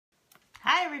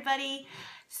Hi everybody.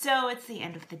 So it's the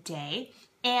end of the day,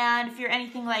 and if you're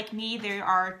anything like me, there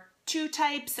are two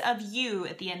types of you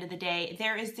at the end of the day.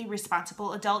 There is the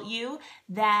responsible adult you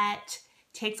that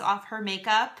takes off her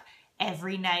makeup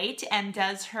every night and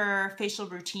does her facial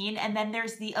routine, and then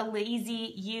there's the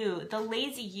lazy you. The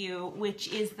lazy you, which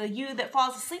is the you that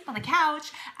falls asleep on the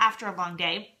couch after a long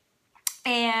day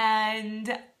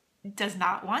and does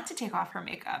not want to take off her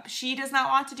makeup. She does not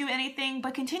want to do anything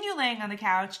but continue laying on the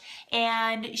couch,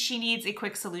 and she needs a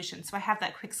quick solution. So I have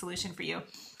that quick solution for you.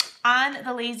 On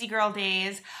the lazy girl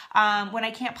days, when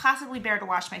I can't possibly bear to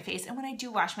wash my face, and when I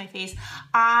do wash my face,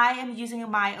 I am using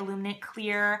my Illuminate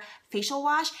Clear facial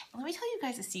wash. And let me tell you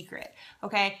guys a secret,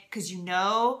 okay? Because you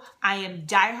know I am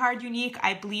diehard Younique.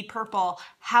 I bleed purple.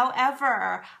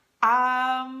 However,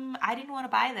 I didn't want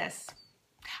to buy this.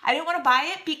 I didn't want to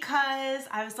buy it because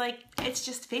I was like, it's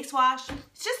just face wash.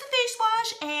 It's just a face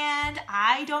wash, and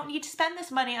I don't need to spend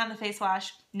this money on the face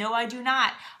wash. No, I do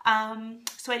not.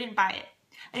 So I didn't buy it.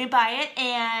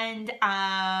 And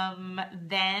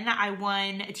then I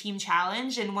won a team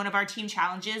challenge, and one of our team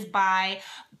challenges by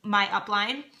my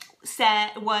upline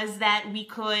was that we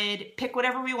could pick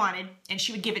whatever we wanted and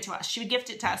she would give it to us. She would gift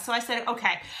it to us. So I said,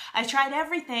 okay, I tried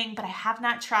everything, but I have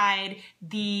not tried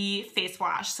the face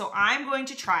wash. So I'm going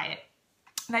to try it.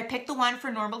 And I picked the one for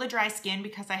normal to dry skin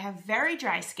because I have very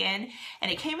dry skin,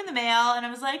 and it came in the mail, and I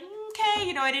was like, okay,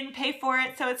 you know, I didn't pay for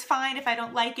it, so it's fine if I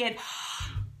don't like it.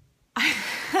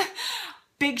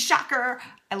 Big shocker.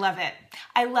 I love it.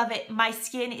 I love it. My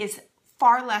skin is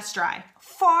far less dry,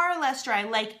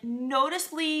 like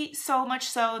noticeably so much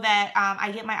so that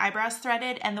I get my eyebrows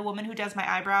threaded, and the woman who does my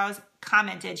eyebrows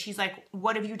commented, she's like,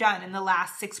 what have you done in the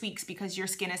last 6 weeks because your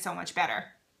skin is so much better?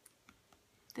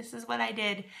 This is what I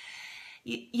did.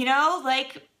 You know,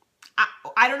 like,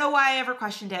 I don't know why I ever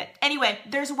questioned it. Anyway,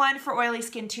 there's one for oily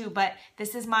skin too, but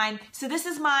this is mine. So this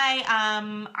is my,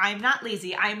 I'm not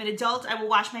lazy. I'm an adult. I will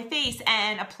wash my face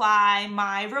and apply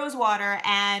my rose water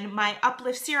and my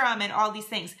uplift serum and all these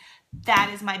things.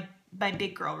 That is my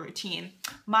big girl routine.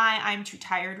 My I'm too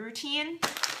tired routine.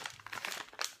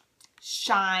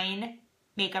 Shine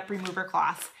makeup remover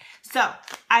cloth. So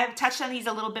I have touched on these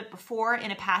a little bit before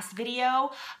in a past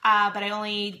video, but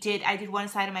I did one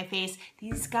side of my face.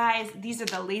 These guys, these are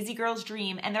the Lazy Girl's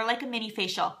Dream, and they're like a mini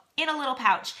facial in a little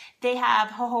pouch. They have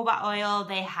jojoba oil,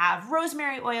 they have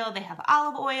rosemary oil, they have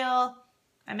olive oil.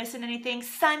 Am I missing anything?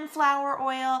 Sunflower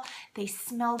oil. They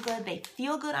smell good, they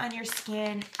feel good on your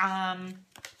skin,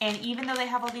 and even though they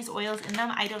have all these oils in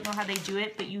them, I don't know how they do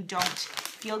it, but you don't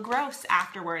feel gross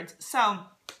afterwards. So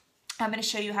I'm going to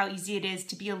show you how easy it is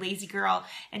to be a lazy girl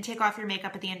and take off your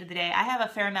makeup at the end of the day. I have a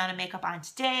fair amount of makeup on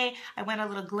today. I went a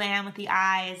little glam with the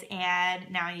eyes,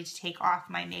 and now I need to take off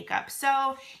my makeup.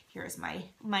 So here's my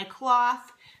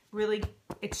cloth. Really,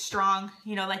 it's strong.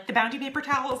 You know, like the Bounty paper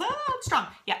towels. Oh, it's strong.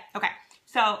 Yeah, okay.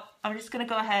 So I'm just going to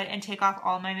go ahead and take off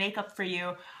all my makeup for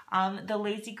you the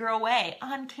lazy girl way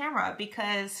on camera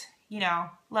because, you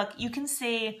know, look, you can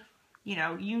see...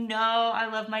 You know I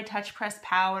love my touch press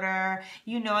powder.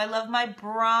 You know I love my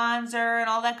bronzer and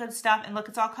all that good stuff. And look,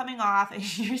 it's all coming off.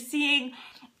 And you're seeing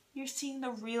the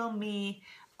real me.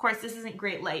 Of course, this isn't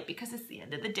great light because it's the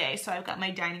end of the day. So I've got my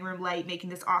dining room light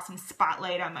making this awesome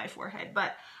spotlight on my forehead.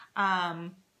 But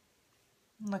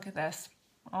look at this.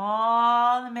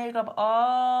 All the makeup,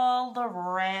 all the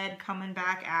red coming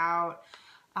back out.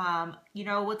 You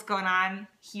know what's going on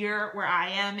here where I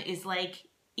am is like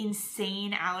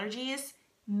insane allergies.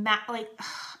 Like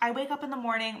I wake up in the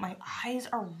morning, my eyes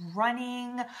are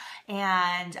running,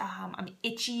 and I'm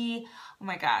itchy. Oh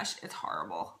my gosh, it's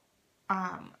horrible.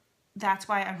 That's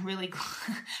why I'm really,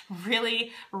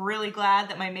 really glad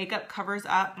that my makeup covers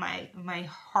up my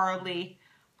horribly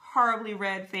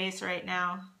red face right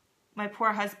now. My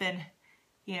poor husband,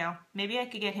 you know, maybe I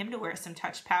could get him to wear some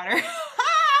touch powder.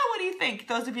 What do you think?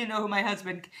 Those of you know who my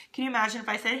husband, can you imagine if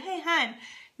I said, hey, hun,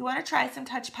 you want to try some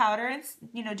touch powder and,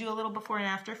 you know, do a little before and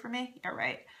after for me? Yeah,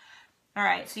 right. All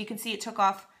right, so you can see it took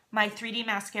off my 3D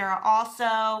mascara.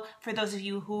 Also, for those of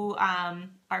you who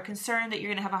are concerned that you're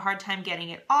going to have a hard time getting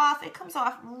it off, it comes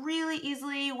off really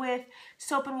easily with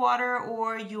soap and water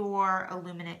or your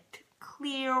Illuminate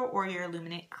Clear or your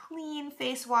Illuminate Clean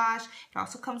face wash. It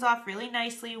also comes off really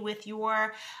nicely with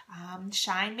your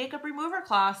Shine makeup remover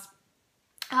cloth.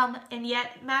 And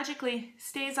yet magically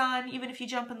stays on even if you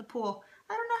jump in the pool.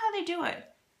 I don't know how they do it.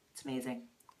 It's amazing.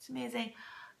 It's amazing.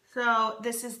 So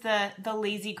this is the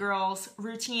lazy girl's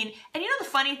routine. And you know the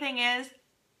funny thing is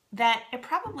that it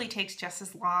probably takes just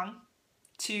as long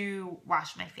to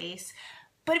wash my face,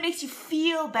 but it makes you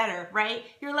feel better, right?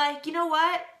 You're like, you know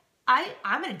what?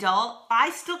 I'm an adult.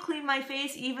 I still clean my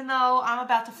face even though I'm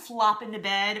about to flop into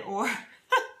bed, or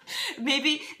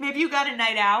maybe you got a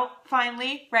night out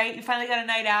finally, right? You finally got a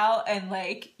night out and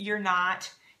like you're not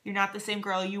the same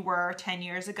girl you were 10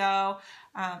 years ago.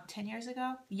 10 years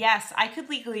ago? Yes, I could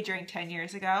legally drink 10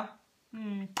 years ago.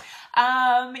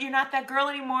 You're not that girl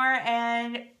anymore,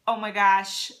 and oh my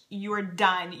gosh, you are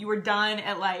done. You were done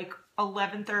at like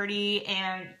 11:30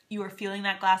 and you are feeling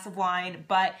that glass of wine,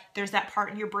 but there's that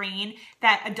part in your brain,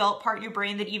 that adult part in your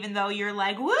brain, that even though you're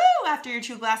like, woo, after your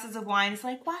 2 glasses of wine, it's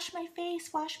like, wash my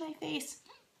face, wash my face.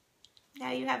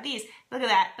 Now you have these. Look at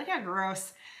that. Look how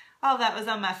gross. All that was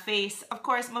on my face. Of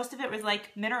course, most of it was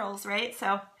like minerals, right? So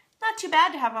not too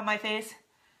bad to have on my face.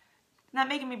 Not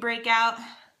making me break out.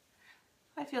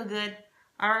 I feel good.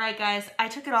 All right, guys, I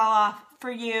took it all off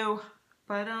for you.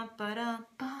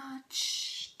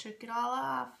 Took it all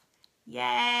off.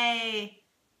 Yay.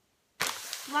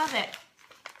 Love it.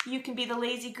 You can be the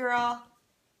lazy girl,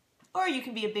 or you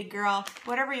can be a big girl.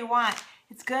 Whatever you want.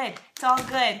 It's good. It's all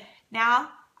good. Now,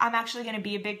 I'm actually going to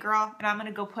be a big girl, and I'm going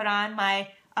to go put on my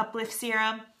Uplift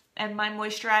Serum and my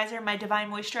moisturizer, my Divine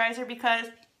Moisturizer, because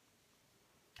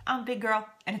I'm a big girl,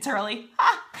 and it's early.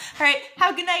 All right,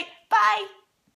 have a good night. Bye.